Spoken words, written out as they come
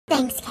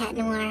Thanks, Cat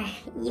Noir.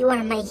 You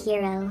are my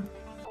hero.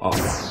 Oh.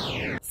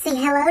 Say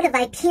hello to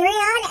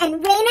Viperion and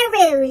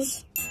Rena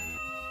Rouge.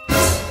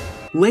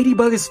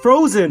 Ladybug is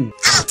frozen!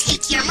 I'll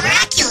take your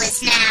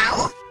Miraculous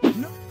now!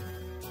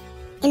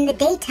 In the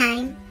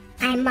daytime,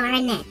 I'm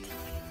Marinette.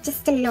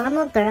 Just a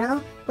normal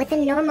girl with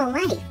a normal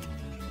life.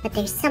 But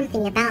there's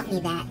something about me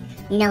that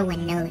no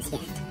one knows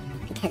yet.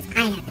 Because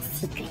I have a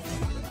secret.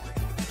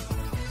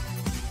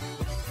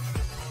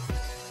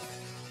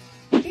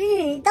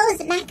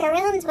 Those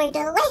macaroons were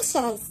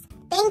delicious.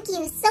 Thank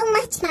you so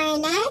much,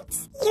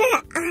 Marinette. You're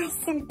an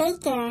awesome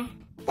baker.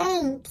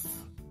 Thanks.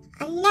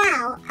 And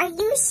now, are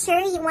you sure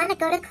you want to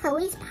go to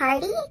Chloe's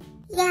party?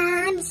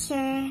 Yeah, I'm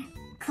sure.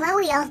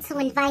 Chloe also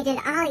invited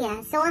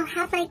Alia, so I'll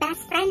have my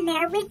best friend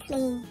there with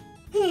me.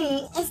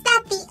 Is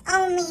that the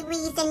only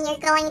reason you're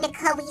going to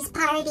Chloe's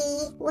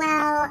party?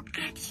 Well,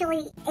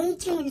 actually,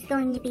 Adrien's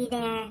going to be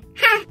there.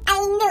 Ha! I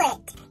knew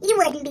it! You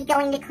wouldn't be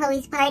going to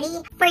Chloe's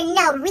party for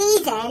no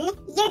reason.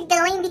 You're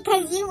going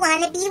because you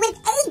want to be with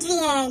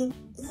Adrien.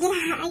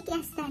 Yeah, I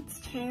guess that's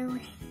true.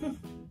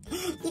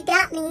 You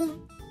got me.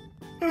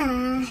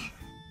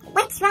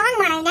 What's wrong,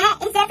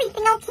 Marinette? Is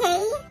everything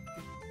okay?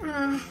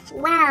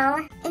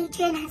 Well,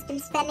 Adrien has been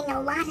spending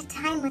a lot of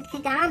time with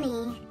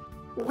Kagami.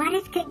 What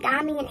if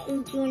Kagami and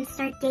Adrien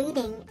start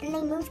dating and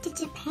they move to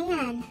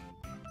Japan?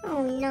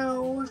 Oh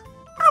no.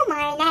 Oh,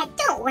 Marinette,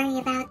 don't worry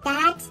about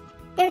that.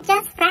 They're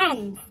just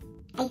friends,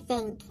 I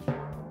think.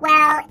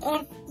 Well,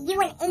 if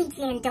you and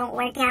Adrien don't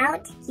work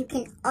out, you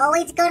can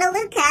always go to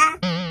Luka.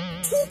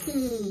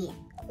 Tiki.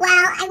 Well,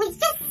 I was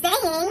just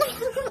saying.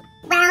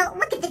 Well,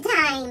 look at the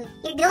time.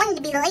 You're going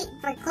to be late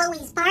for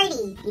Chloe's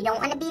party. You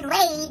don't want to be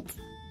late.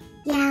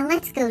 Yeah,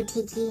 let's go,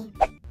 Tiki.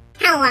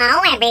 Hello,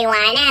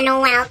 everyone, and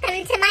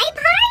welcome to my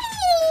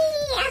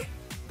party!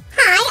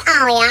 Hi,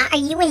 Alia.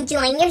 Are you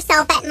enjoying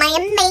yourself at my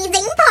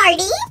amazing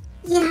party?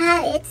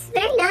 Yeah, it's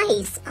very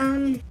nice.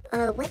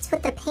 What's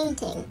with the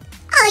painting?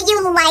 Oh,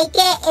 you like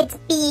it? It's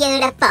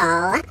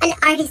beautiful. An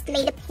artist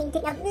made a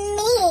painting of me.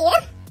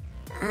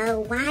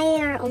 Why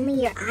are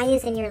only your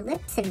eyes and your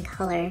lips in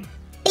color?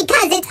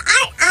 Because it's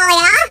art,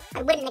 Alia!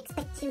 I wouldn't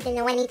expect you to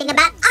know anything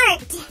about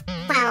art.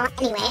 Well,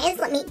 anyways,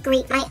 let me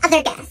greet my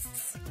other guests.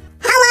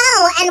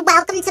 Hello, and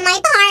welcome to my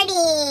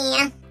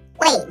party!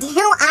 Wait,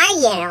 who are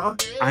you?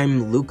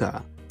 I'm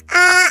Luka.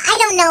 I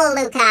don't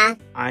know Luka.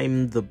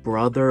 I'm the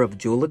brother of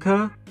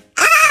Julika.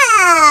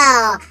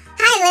 Oh!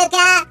 Hi,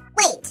 Luka!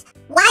 Wait,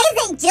 why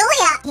isn't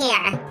Julia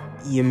here?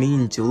 You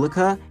mean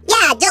Julika?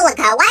 Yeah,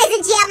 Julika. Why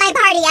isn't she at my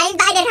party? I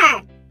invited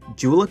her.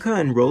 Julika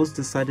and Rose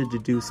decided to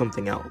do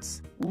something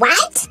else.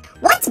 What?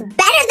 What's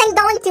better than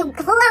going to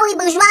Chloe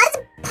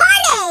Bourgeois'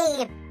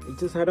 party? We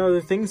just had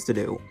other things to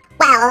do.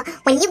 Well,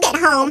 when you get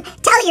home,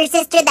 tell your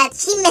sister that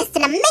she missed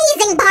an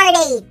amazing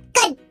party.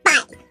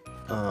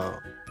 Goodbye.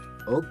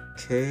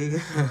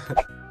 Okay.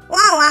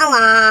 La la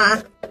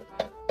la.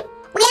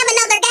 We have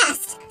another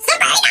guest.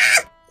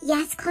 Sabrina!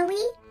 Yes, Chloe?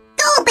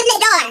 Go open the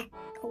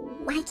door.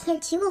 Why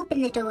can't you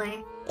open the door?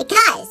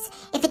 Because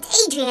if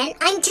it's Adrien,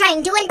 I'm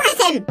trying to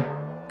impress him.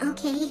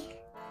 Okay.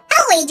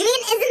 Oh,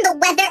 Adrien, isn't the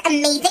weather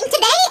amazing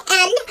today?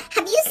 And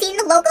have you seen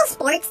the local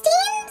sports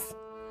teams?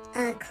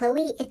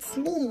 Chloe, it's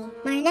me,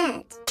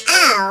 Marinette.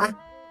 Oh,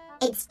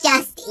 it's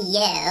just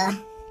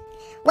you.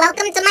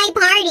 Welcome to my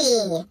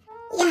party.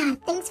 Yeah,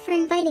 thanks for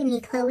inviting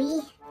me,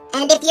 Chloe.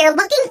 And if you're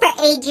looking for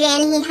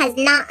Adrien, he has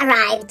not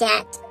arrived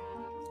yet.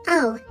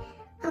 Oh,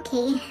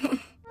 okay.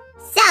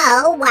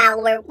 So,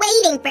 while we're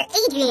waiting for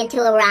Adrien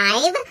to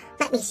arrive,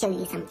 let me show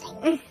you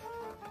something.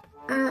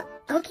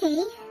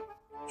 Okay.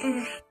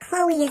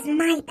 Chloe is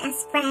my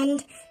best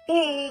friend.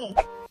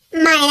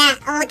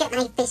 Marinette, look at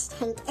my fish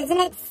tank. Isn't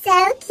it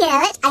so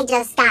cute? I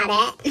just got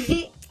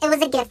it. It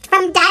was a gift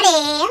from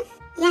Daddy.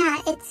 Yeah,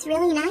 it's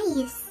really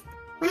nice.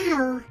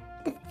 Wow,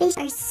 the fish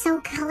are so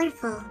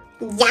colorful.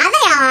 Yeah,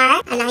 they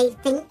are. And I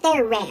think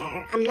they're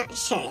rare. I'm not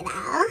sure,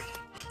 though.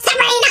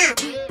 Sabrina,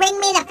 bring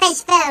me the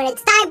fish food.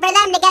 It's time for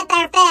them to get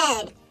their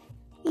food.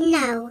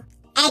 No.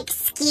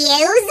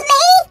 Excuse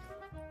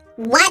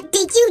me? What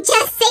did you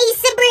just say,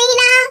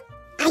 Sabrina?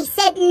 I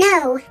said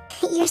no.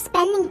 You're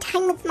spending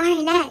time with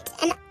Marinette,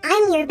 and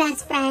I'm your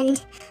best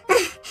friend.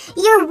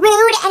 You're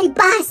rude and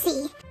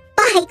bossy.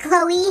 Bye,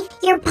 Chloe.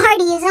 Your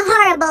party is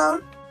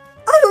horrible.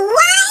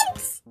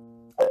 What?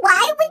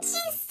 Why would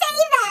she say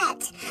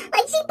that?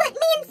 Like she put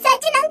me in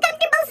such an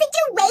uncomfortable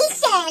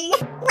situation.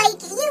 Like,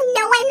 you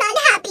know I'm not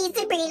happy,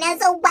 Sabrina,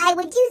 so why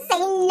would you say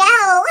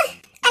no?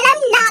 And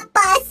I'm not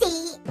bossy.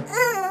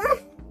 Ugh.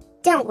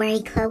 Don't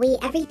worry, Chloe.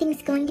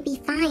 Everything's going to be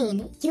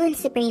fine. You and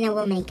Sabrina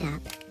will make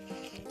up.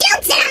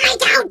 Don't sit on my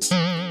couch!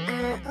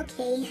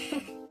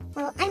 Okay.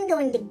 Well, I'm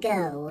going to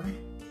go.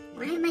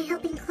 Why am I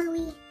helping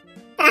Chloe?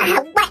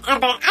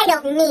 Whatever. I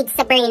don't need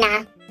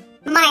Sabrina.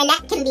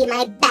 Marinette can be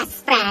my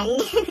best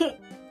friend.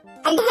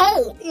 And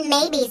hey,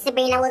 maybe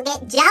Sabrina will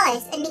get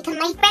jealous and become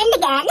my friend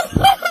again.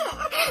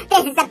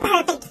 This is a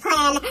perfect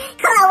plan.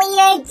 Chloe,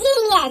 you're a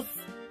genius.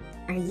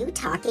 Are you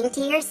talking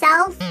to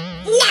yourself?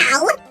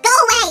 No! Go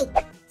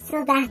away!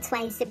 So that's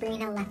why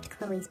Sabrina left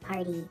Chloe's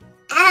party.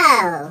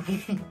 Oh,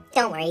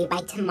 don't worry,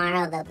 by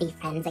tomorrow they'll be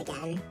friends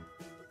again.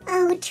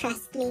 Oh,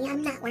 trust me,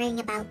 I'm not worrying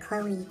about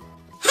Chloe.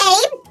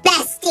 Hey,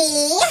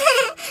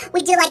 bestie!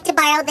 Would you like to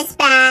borrow this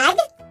bag?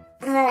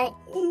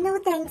 No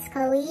thanks,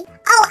 Chloe.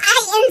 Oh,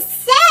 I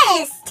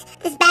insist!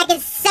 This bag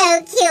is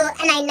so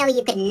cute, and I know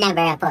you could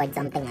never afford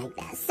something like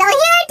this. So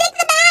here, take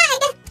the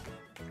bag!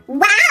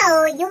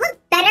 Wow, you look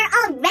better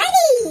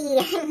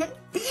already!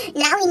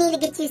 Now we need to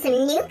get you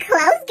some new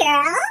clothes,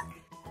 girl.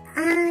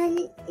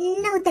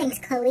 No thanks,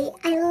 Chloe.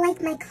 I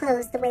like my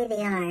clothes the way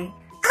they are.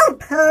 Oh,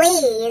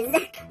 please!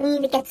 We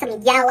need to get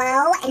some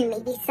yellow and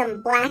maybe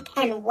some black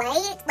and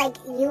white. Like,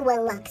 you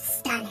will look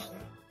stunning.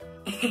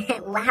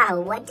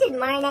 Wow, what did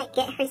Marinette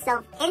get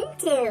herself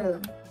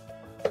into?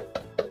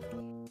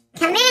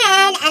 Come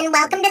in and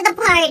welcome to the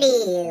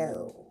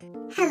party.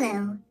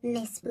 Hello,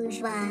 Miss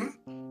Bourgeois,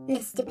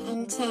 Mr.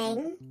 Peng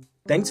Cheng.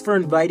 Thanks for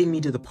inviting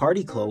me to the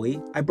party,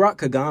 Chloe. I brought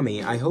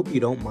Kagami. I hope you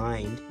don't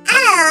mind.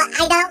 Oh,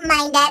 I don't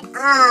mind at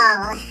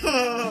all.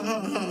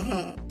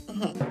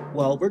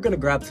 Well, we're gonna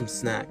grab some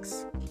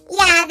snacks.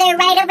 Yeah, they're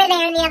right over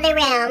there in the other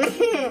room.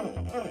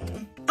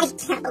 I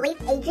can't believe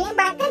Adrien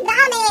brought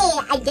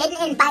Kagami. I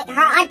didn't invite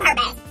her on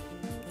purpose.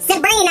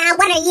 Sabrina,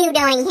 what are you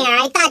doing here?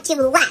 I thought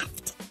you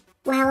left.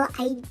 Well,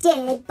 I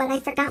did, but I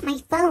forgot my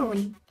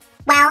phone.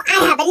 Well, I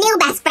have a new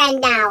best friend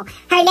now.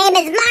 Her name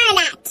is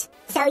Marinette.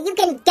 So you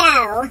can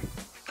go.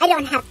 I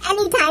don't have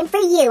any time for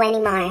you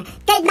anymore.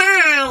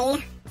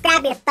 Goodbye.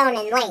 Grab your phone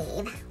and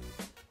leave.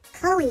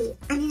 Chloe,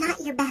 I'm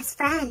not your best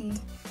friend.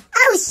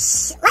 Oh,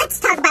 let's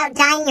talk about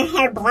dyeing your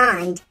hair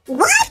blonde.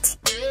 What?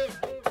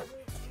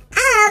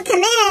 Oh,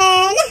 come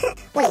in.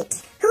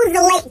 Wait, who's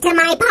late to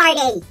my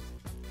party?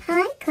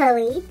 Hi,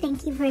 Chloe.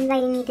 Thank you for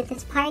inviting me to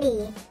this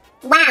party.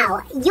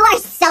 Wow, you are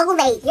so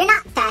late. You're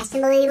not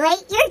fashionably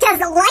late. You're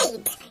just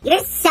late.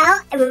 You're so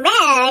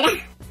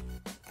rude.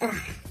 Ugh.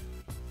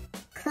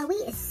 Chloe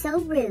is so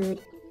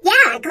rude.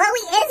 Yeah,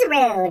 Chloe is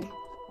rude.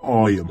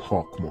 I am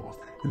Hawkmoth,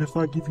 and if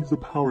I give you the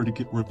power to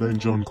get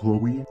revenge on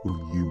Chloe, will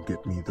you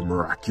get me the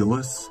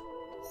Miraculous?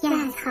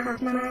 Yes,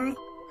 Hawkmoth.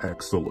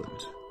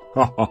 Excellent.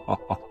 Ha ha ha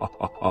ha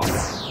ha ha.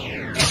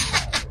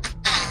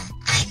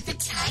 I'm the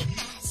Time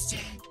Master,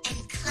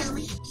 and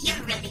Chloe,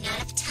 you're running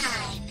out of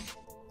time.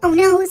 Oh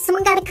no,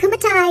 someone got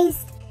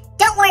akumatized.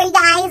 Don't worry,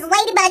 guys.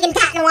 Ladybug and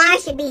Cat Noir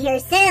should be here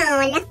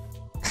soon.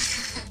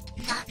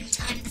 Not in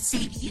time to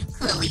save you,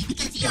 Chloe,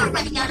 because you're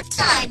running out of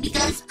time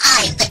because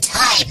I'm the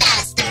Time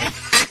Master.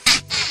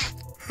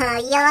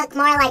 You look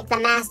more like the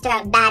master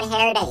of bad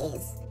hair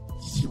days.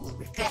 You will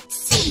regret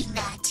saying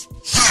that.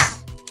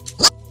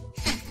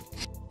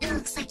 It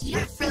looks like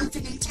you're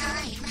frozen in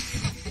time.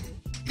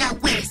 Now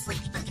where's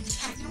Ladybug and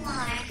Cat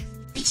Noir?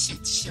 They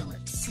should show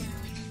up soon.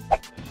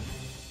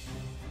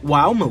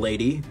 Wow,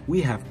 milady,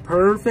 we have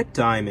perfect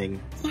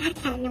timing. Yeah,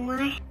 Cat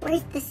Noir.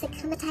 Where's the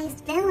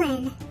akumatized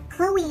villain?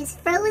 Chloe is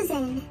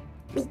frozen.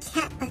 We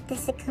can't let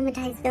this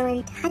akumatized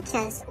villain touch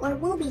us, or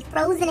we'll be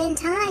frozen in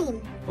time.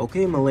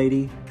 Okay,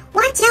 milady.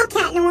 Watch out,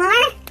 Cat Noir!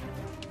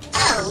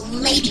 Oh,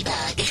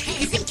 Ladybug,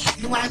 isn't Cat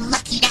Noir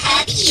lucky to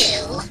have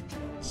you?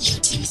 You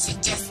two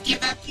should just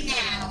give up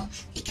now,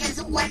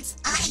 because once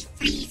I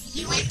freeze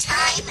you in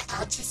time,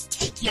 I'll just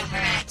take your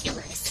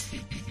Miraculous.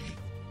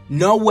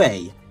 No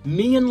way!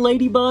 Me and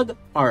Ladybug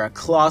are a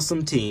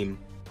clawsome team.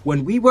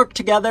 When we work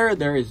together,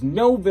 there is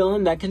no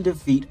villain that can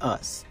defeat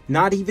us.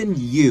 Not even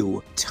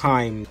you,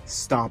 Time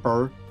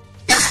Stopper.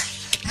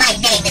 My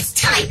name is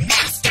Time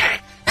Master.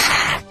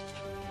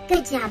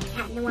 Good job,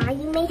 Cat Noir.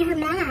 You made her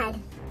mad.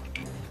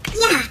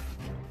 Yeah!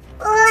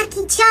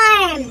 Lucky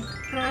charm!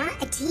 Huh?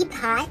 A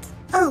teapot?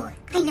 Oh,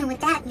 I know what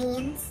that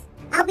means.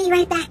 I'll be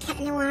right back, Cat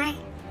Noir.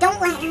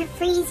 Don't let her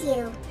freeze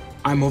you.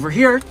 I'm over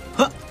here.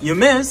 Huh, you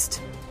missed.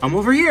 I'm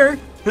over here.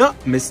 Huh,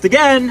 missed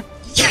again.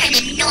 You're an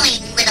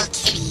annoying little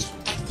kitty,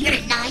 and your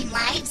 9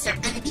 lives are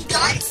gonna be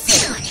gone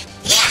soon.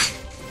 Yeah.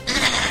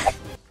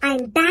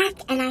 I'm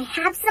back, and I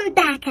have some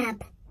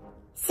backup.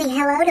 Say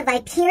hello to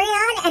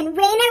Viperion and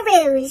Rena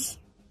Rouge.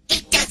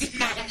 It doesn't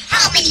matter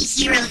how many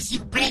heroes you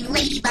bring,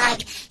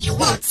 Ladybug. You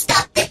won't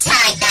stop the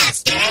Time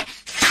Master.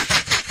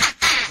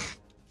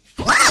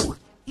 Whoa!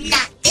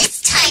 Not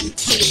this time,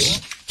 kitty.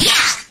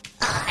 Yeah.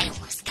 Oh, I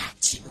almost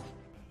got you.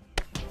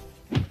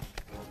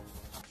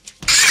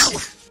 Ow!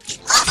 Get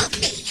off of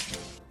me.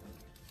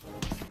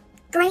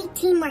 Great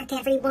teamwork,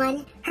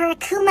 everyone. Her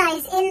Akuma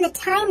is in the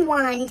time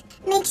wand.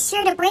 Make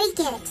sure to break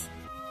it.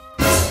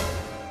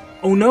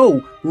 Oh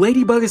no,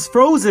 Ladybug is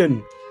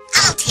frozen.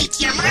 I'll take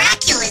your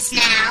Miraculous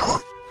now.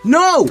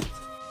 No!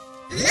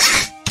 You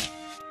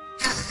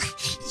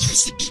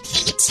should be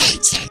paying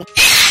attention.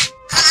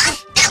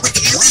 That was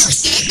an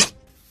illusion.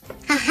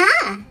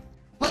 Haha!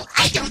 Well,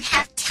 I don't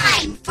have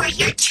time for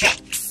your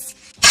tricks.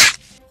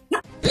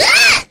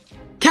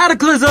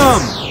 Cataclysm! No!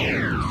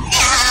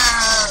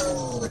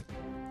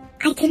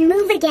 I can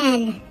move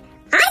again.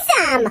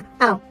 Awesome!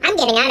 Oh, I'm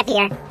getting out of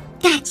here.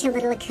 Gotcha,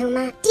 little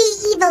Akuma.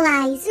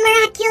 De-evilize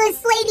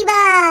Miraculous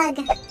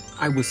Ladybug!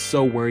 I was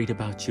so worried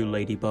about you,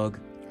 Ladybug.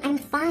 I'm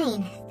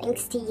fine,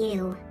 thanks to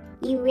you.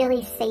 You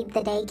really saved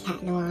the day,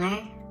 Cat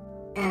Noir.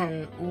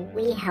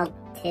 We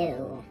helped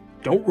too.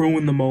 Don't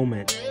ruin the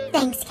moment.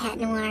 Thanks, Cat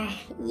Noir.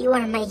 You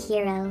are my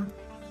hero.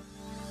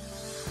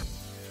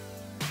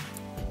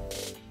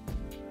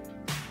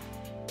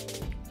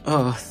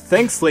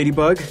 Thanks,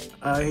 Ladybug.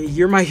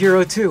 You're my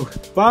hero too.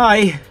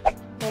 Bye!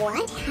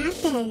 What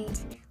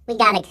happened? We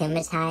got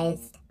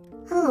akumatized.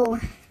 Oh,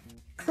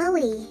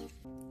 Chloe.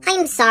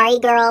 I'm sorry,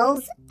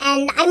 girls.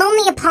 And I'm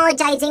only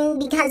apologizing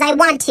because I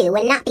want to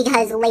and not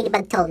because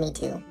Ladybug told me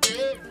to.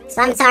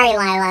 So I'm sorry,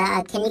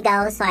 Lila. Can you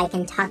go so I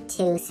can talk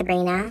to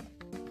Sabrina?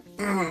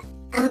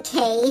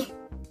 Okay.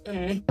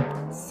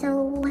 So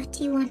what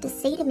do you want to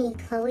say to me,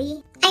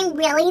 Chloe? I'm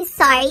really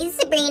sorry,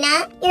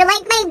 Sabrina. You're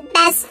like my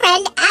best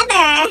friend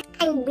ever.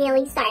 I'm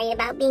really sorry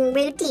about being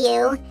rude to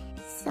you.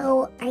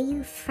 So, are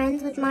you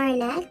friends with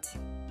Marinette?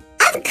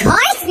 Of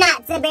course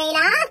not,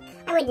 Sabrina!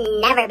 I would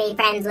never be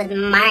friends with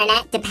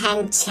Marinette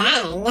Depang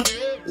Chang.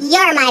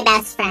 You're my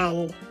best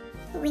friend.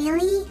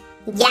 Really?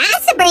 Yeah,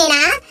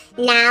 Sabrina!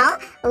 Now,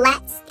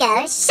 let's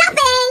go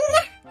shopping!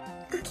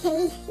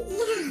 Okay,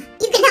 yeah.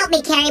 You can help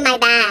me carry my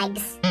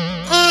bags.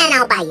 And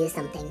I'll buy you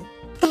something.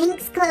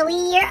 Thanks,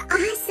 Chloe. You're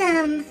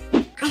awesome.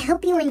 I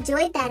hope you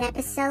enjoyed that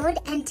episode,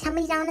 and tell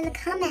me down in the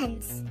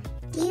comments.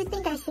 Do you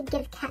think I should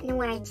give Cat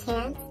Noir a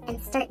chance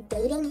and start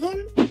dating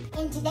him?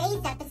 In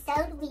today's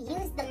episode, we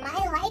used the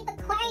My Life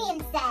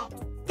Aquarium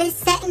set. This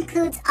set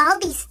includes all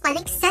these fun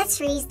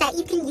accessories that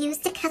you can use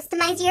to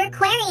customize your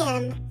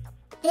aquarium.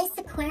 This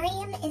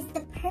aquarium is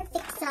the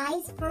perfect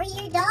size for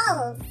your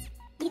dolls.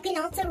 You can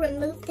also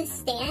remove the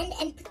stand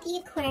and put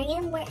the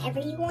aquarium wherever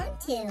you want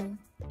to.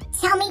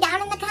 Tell me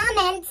down in the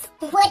comments,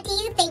 what do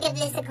you think of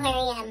this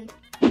aquarium?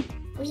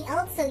 We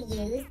also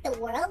used the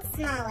world's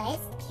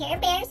smallest Care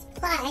Bears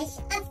plush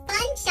of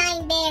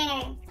Funshine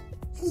Bear.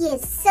 He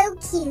is so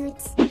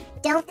cute.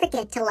 Don't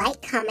forget to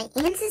like, comment,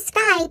 and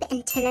subscribe,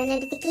 and turn on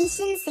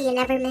notifications so you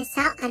never miss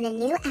out on a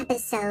new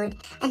episode.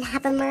 And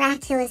have a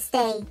miraculous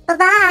day.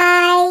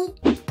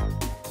 Bye-bye!